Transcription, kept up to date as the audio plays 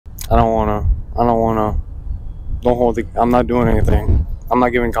I don't wanna. Don't hold it. I'm not doing anything. I'm not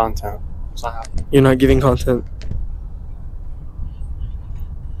giving content. You're not giving content.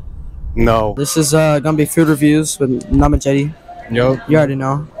 No. This is gonna be food reviews with Jetty. Yup. You already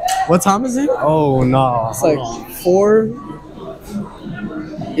know. What time is it? Oh no. It's like 4.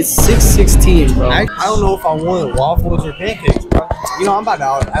 It's 6:16, bro. I don't know if I want waffles or pancakes, bro. You know, I'm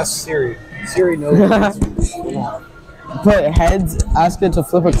about to ask Siri. Siri knows. Come on. Put heads. Ask it to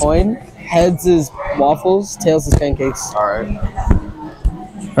flip a coin. Heads is waffles. Tails is pancakes. All right.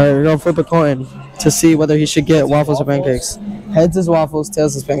 All right, we're gonna flip a coin to see whether he should get waffles or pancakes. Heads is waffles.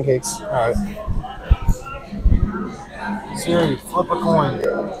 Tails is pancakes. All right. Siri, flip a coin.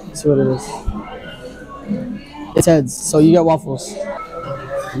 See what it is. It's heads, so you get waffles.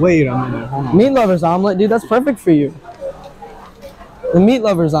 Wait a minute. Hold on. Meat lovers omelet, dude. That's perfect for you. The meat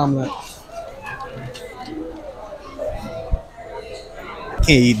lovers omelet. Can't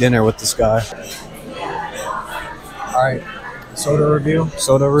eat dinner with this guy. All right. Soda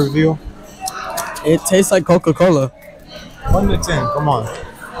review. It tastes like Coca-Cola. 1 to 10. Come on.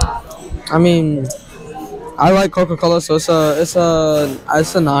 I mean, I like Coca-Cola, so it's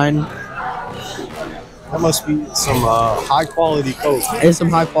a 9. That must be some high quality Coke. It's some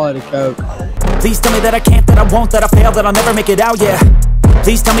high quality Coke. Please tell me that I can't, that I won't, that I fail, that I'll never make it out, yeah.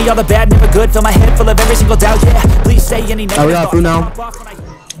 Please tell me all the bad, never good, fill my head full of every single doubt, yeah. Please say any negative. We got food now.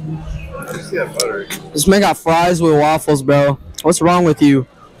 This man got fries with waffles, bro. What's wrong with you?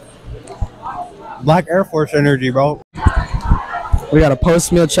 Black Air Force energy, bro. We got a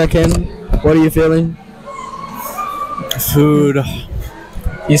post-meal check-in. What are you feeling? Food.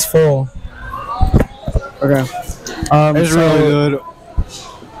 He's full. Okay. It's really good.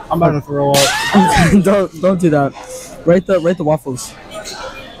 I'm about to throw up. don't do that. Rate the waffles.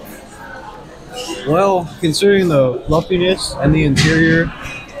 Well, considering the fluffiness and the interior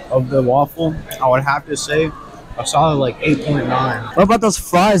of the waffle, I would have to say a solid like 8.9. What about those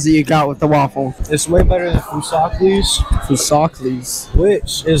fries that you got with the waffle? It's way better than Fusakli's. Fusakli's.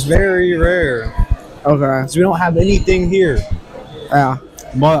 Which is very rare. Okay. Because we don't have anything here. Yeah.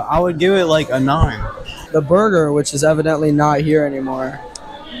 But I would give it like a 9. The burger, which is evidently not here anymore.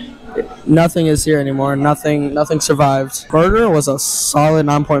 Nothing is here anymore. Nothing survived. Burger was a solid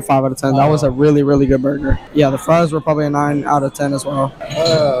 9.5 out of 10. That was a really, really good burger. Yeah, the fries were probably a 9 out of 10 as well.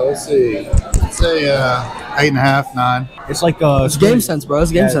 Let's see. Let's say 8.5, 9. It's like it's game sense, bro.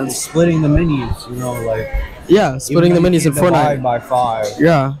 It's game sense. It's splitting the minis, you know, like. Yeah, splitting the minis in Fortnite. By 5.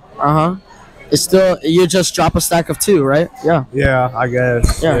 Yeah. It's still, you just drop a stack of 2, right? Yeah. Yeah, I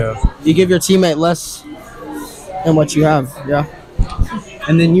guess. Yeah. You give your teammate less than what you have. Yeah.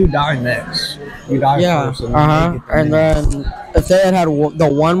 And then you die next. You die first. And then if they had the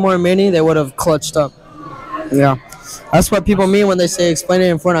one more mini, they would have clutched up. Yeah. That's what people mean when they say explain it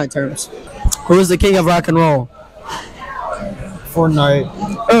in Fortnite terms. Who is the king of rock and roll? Fortnite.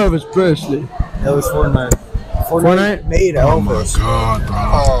 Elvis Presley. Elvis Fortnite. Fortnite made Elvis. Oh my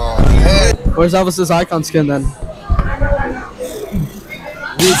god, bro. Where's Elvis's icon skin then?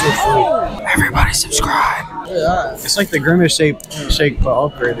 Everybody subscribe. Yeah. It's like the Grimace shake but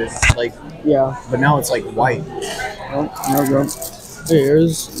upgraded. Like, Yeah. but now it's like white. No, bro. Hey,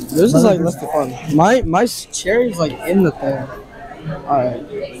 yours is like less fun. My cherry's like in the thing. Alright.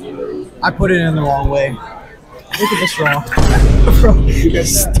 I put it in the wrong way. Look at the straw. Bro, you're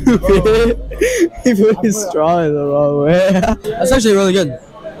stupid. He put his straw in the wrong way. That's actually really good.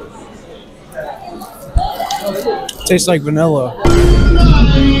 Tastes like vanilla.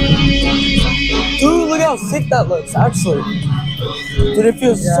 Dude, look how sick that looks, actually. Dude, it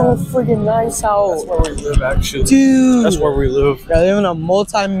feels so freaking nice out. That's where we live, actually. Dude. That's where we live. I live in a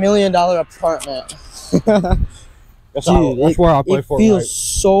multi-million-dollar apartment. That's where I play Fortnite. It feels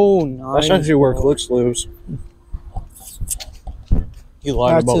so nice. That's actually where Glix lives. He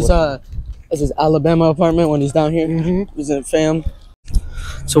lied about that's his Alabama apartment when he's down here. Visiting fam.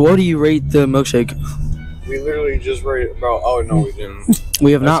 So what do you rate the milkshake? We literally just rated about. Oh no, we didn't.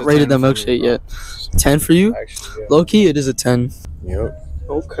 We have not rated the milkshake yet. 10 for you? Actually, yeah. Low key, it is a 10. Yep.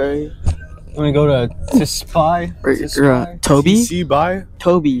 Okay. I'm gonna go to Spy. Toby? C by?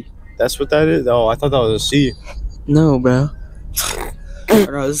 Toby. That's what that is? Oh, I thought that was a C. No, bro.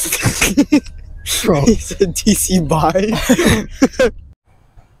 Bro. He said DC buy.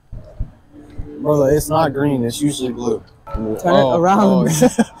 Bro, it's not green. It's usually blue. Turn it around.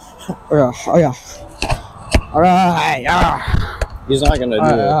 Oh yeah. Alright. He's not gonna do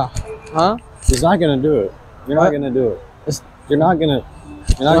it. Huh? He's not gonna do it. You're not gonna do it. You're not gonna.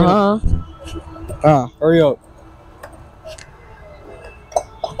 Hurry up.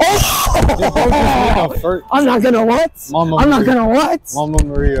 Oh! I'm not gonna what? I'm not gonna what? Mama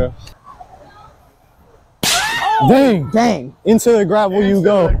Maria. Dang. Dang. Into the gravel you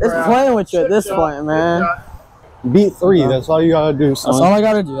go. It's playing with you at this point, man. Beat 3. That's all you gotta do, son. That's all I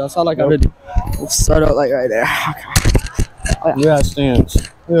gotta do. That's all I gotta do. Let's start out like right there. Okay. Look at that stance.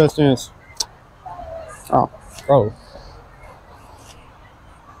 Look at that stance. Oh. Bro.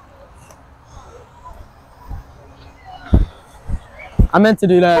 I meant to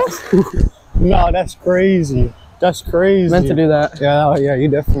do that. No, that's crazy. That's crazy. Meant to do that. Yeah, yeah, you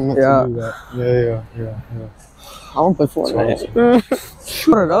definitely meant to do that. Yeah. I won't play Fortnite.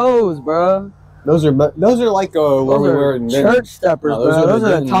 What are those, bro? Those are like where we were in church steppers, no, bro. Those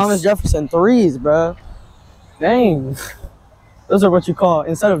are the Thomas Jefferson 3s, bro. Dang. Those are what you call,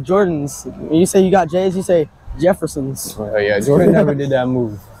 instead of Jordans, when you say you got J's, you say Jeffersons. Oh, yeah, Jordan never did that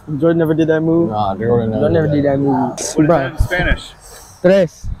move. Jordan never did that move? Nah, Jordan never did that move. What is that in Spanish?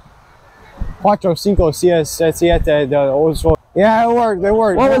 Tres. 4, 5, 6, 7, 8. Yeah, it worked. It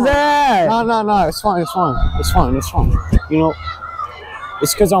worked. What was that? No. It's fine. You know,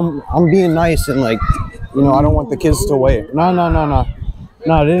 it's because I'm being nice and like, you know, I don't want the kids to wait. No. No,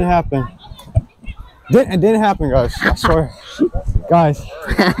 it didn't happen. It didn't happen, guys. I swear, guys.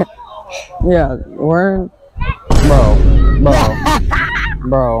 Yeah, we're.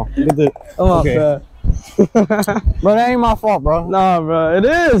 Bro. Get the. Okay. Bro, that ain't my fault, bro. Nah, bro, it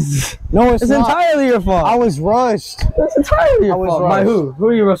is. No, it's not. Entirely your fault. I was rushed. It's entirely your fault. By who? Who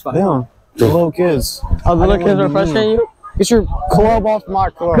are you rushed by? Them. The little kids. Oh, the little kids are frustrating you? Get your club off my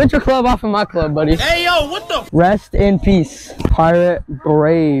club. Get your club off of my club, buddy. Hey, yo, what the? Rest in peace, Pirate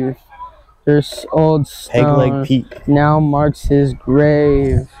Brave. This old stone Pete now marks his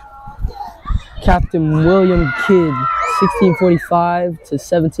grave. Captain William Kidd, 1645 to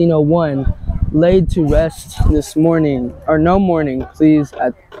 1701, laid to rest this morning, or no morning, please,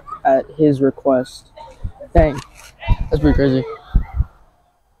 at his request. Dang, that's pretty crazy.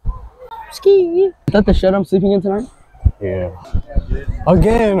 Ski. Is that the shed I'm sleeping in tonight? Yeah.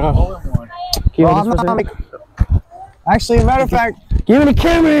 Again. Actually, matter of fact, give me the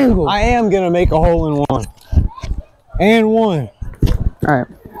camera angle. I am gonna make a hole in one. And one. All right.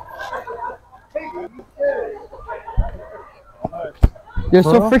 You're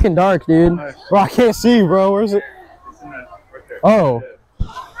so freaking dark, dude. Bro, I can't see, bro. Where's it? Oh.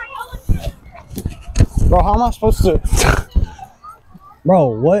 Bro, how am I supposed to?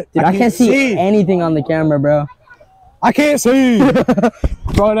 Bro, what? Dude, I can't see anything on the camera, bro. I can't see.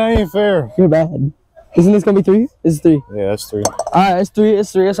 Bro, that ain't fair. You're bad. Isn't this gonna be 3? This is 3. Yeah, that's 3. Alright, it's 3.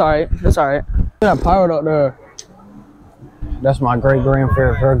 It's 3. It's alright. It's alright. That pirate up there. That's my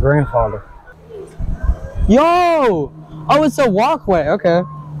grandfather. Yo! Oh, it's a walkway. Okay.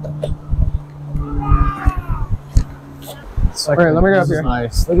 Alright, let me get up here.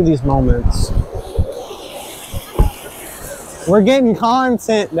 Nice. Look at these moments. We're getting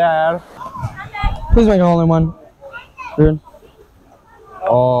content, Dad. Please make a hole in one. Dude.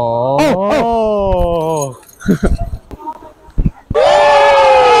 Oh.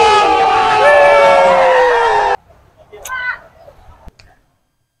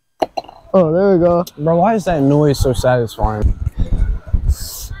 Oh, there we go. Bro, why is that noise so satisfying?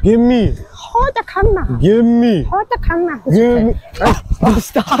 Give me. Hold the camera. Give me. Hold the camera. Give me. Oh,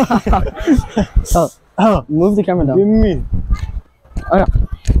 stop. Move the camera down. Give me. Oh, yeah.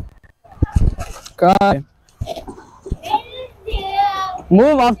 God.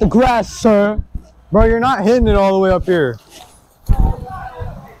 Move off the grass, sir. Bro, you're not hitting it all the way up here.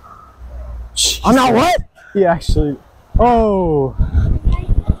 I'm not what? He actually. Oh.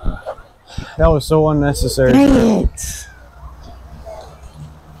 That was so unnecessary. Dang it.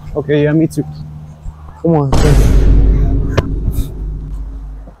 Okay, yeah, me too. Come on.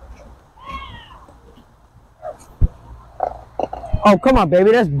 Oh, come on,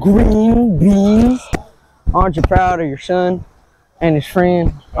 baby. That's green beans. Aren't you proud of your son and his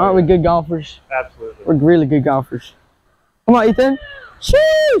friend? Aren't we good golfers? Absolutely. We're really good golfers. Come on, Ethan.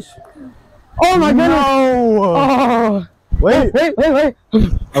 Sheesh. Oh, my goodness. No. Oh. Wait. Wait.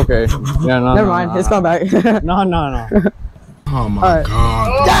 Okay. Yeah, no. Never mind. It's gone back. No. Oh my All right.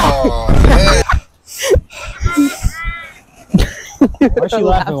 God. Why is she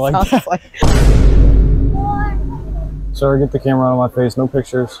laughing like that? Sir, get the camera out of my face. No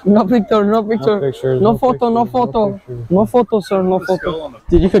pictures. No picture. No picture. No pictures. No photo. pictures, No photo. pictures. No photo, sir. No photo.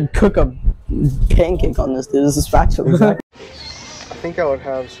 Dude, you could cook a pancake on this, dude. This is spatula. Exactly. I think I would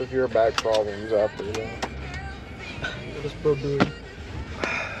have severe back problems after that. What is bro doing?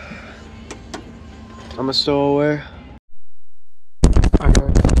 I'm still aware.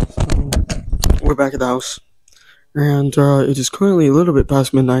 We're back at the house, and it is currently a little bit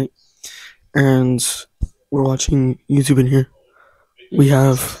past midnight, and we're watching YouTube in here. We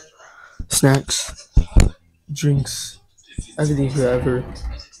have snacks, drinks, everything you could ever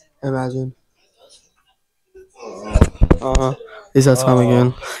imagine. Is that time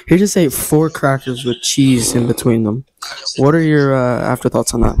again? He just ate 4 crackers with cheese in between them. What are your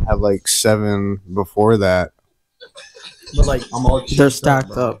afterthoughts on that? I had like 7 before that. But like, they're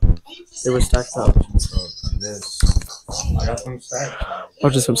stacked up. They were stacked up. I got some stacked. Or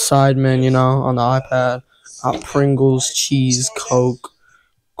just some Sidemen, you know, on the iPad. Pringles, cheese, Coke,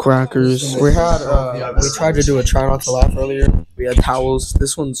 crackers. We tried to do a try not to laugh earlier. We had towels.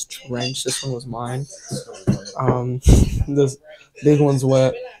 This one's drenched. This one was mine. This big one's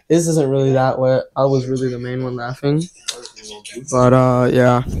wet. This isn't really that wet. I was really the main one laughing. But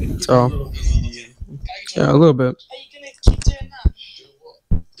yeah. So yeah, a little bit.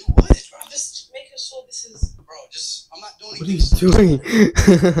 What are you doing?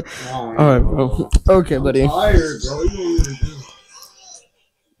 Alright, bro. Okay, buddy.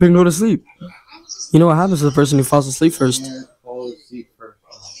 Big go to sleep. You know what happens to the person who falls asleep first?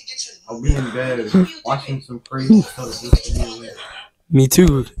 I'll be in bed watching some crazy stuff. Me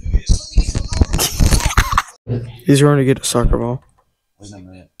too. He's going to get a soccer ball. Wait a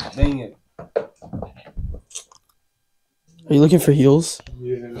minute. Dang it. Are you looking for heels?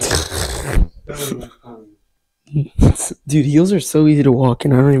 Yeah. Dude, heels are so easy to walk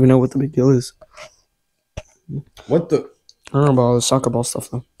in. I don't even know what the big deal is. What the? I don't know about all the soccer ball stuff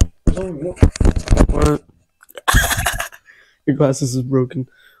though. What? Your glasses is broken.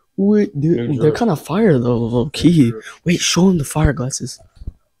 Wait, dude, they're kind of fire though, low key. Wait, show him the fire glasses.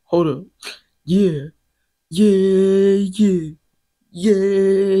 Hold up. Yeah. Okay.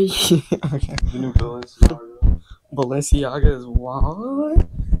 The new Balenciaga. Balenciaga is what?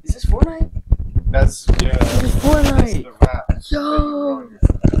 Is this Fortnite? That's yeah. This is Fortnite. Yo.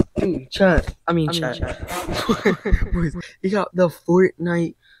 Dude, chat. He got the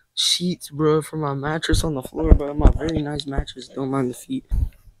Fortnite sheets, bro, for my mattress on the floor, bro. My very nice mattress. Don't mind the feet.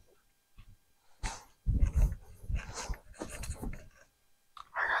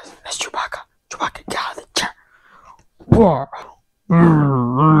 That's Chewbacca. Chewbacca, get out of the chat. Whoa.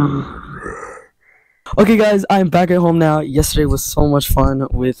 Okay, guys, I'm back at home now. Yesterday was so much fun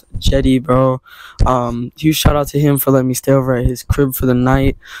with Jetty, bro. Huge shout out to him for letting me stay over at his crib for the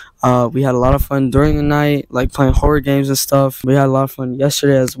night. We had a lot of fun during the night, like playing horror games and stuff. We had a lot of fun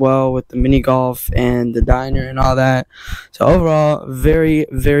yesterday as well with the mini golf and the diner and all that. So overall, very,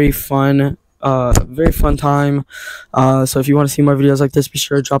 very fun. Very fun time. So if you want to see more videos like this, be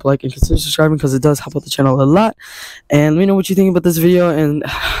sure to drop a like and consider subscribing because it does help out the channel a lot. And let me know what you think about this video and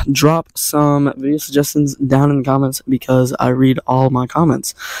drop some video suggestions down in the comments because I read all my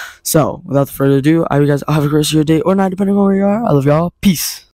comments. So without further ado, I hope you guys all have a great rest of your day or night depending on where you are. I love y'all. Peace.